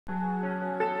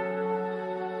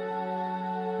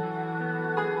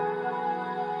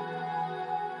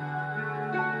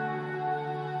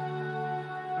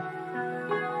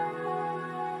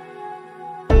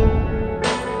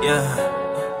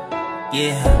Yeah,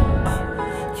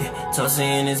 yeah, Toasty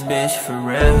in this bitch for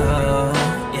real.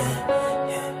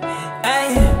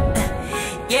 Hey,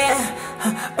 yeah,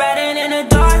 riding in the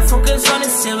dark, focus on the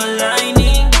silver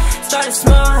lining. Started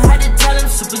small, had to tell him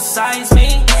supersize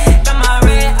me. Got my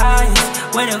red eyes,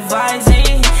 with the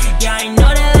vising. Yeah, I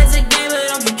know that it's a game, but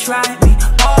don't you try me.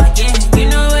 Oh yeah, you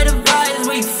know where the vibes,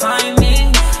 where you find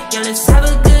me. Yeah, let's have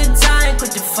a good time,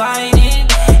 quit the fighting.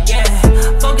 Yeah,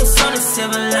 focus on the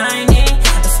silver lining.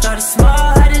 I started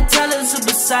small, had to tell him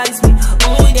supersize me.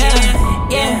 Oh yeah,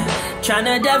 yeah,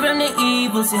 tryna dive from the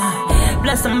evils, yeah.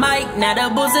 Bless the mic, now the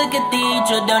booze a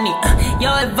cathedral. Don't need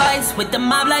your advice with the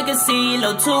mob like a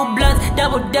CeeLo. 2 blunts,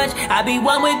 double dutch, I be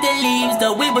one with the leaves.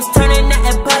 Though we was turning that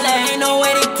Impala, ain't no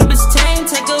way to keep us tame.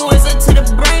 Take a wizard to the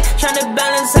brain, tryna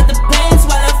balance out the pains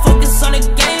while I focus on the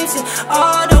games. Yeah,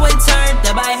 all the way turned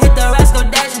up, I hit the rascal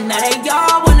dash, and now they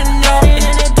all wanna know. In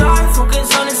the dark,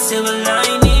 focus on the silver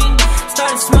lining.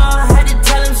 Started small, had to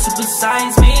tell him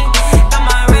supersize me. Got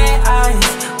my red eyes,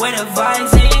 with the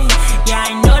vising. Yeah,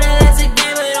 I know that that's a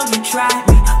game, but don't you try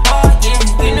me. Oh yeah,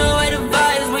 you know where the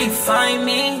vibes, where you find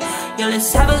me. Yeah,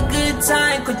 let's have a good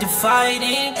time, quit the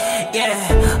fighting. Yeah,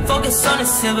 focus on the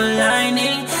silver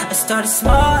lining. I started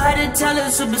small, had to tell her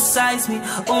supersize me.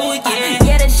 Oh yeah,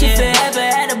 yeah, that shit forever.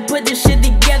 Had to put this shit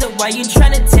together. Why you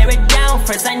tryna tear it down?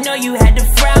 First I know you had to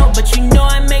frown, but you know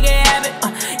I make it happen.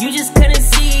 You just couldn't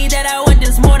see that I want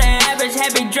this more than average.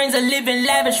 Having dreams of living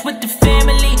lavish with the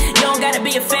family. You don't gotta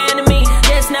be a fan of me.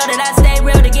 Just know that I stay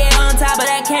real to get on top of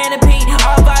that canopy.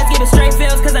 All vibes giving straight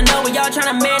feels, cause I know what y'all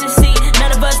tryna manage. See,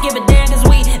 none of us give a damn cause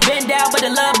we been down, but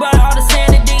the love brought all the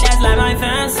sanity. That's like my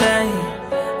fans say.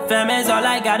 Fam is all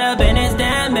I got up in this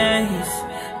damn maze.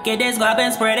 Get this guap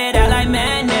and spread it out like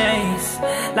mayonnaise.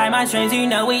 Like my streams, you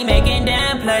know we making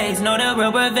damn plays. Know the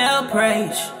real prevail,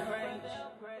 praise.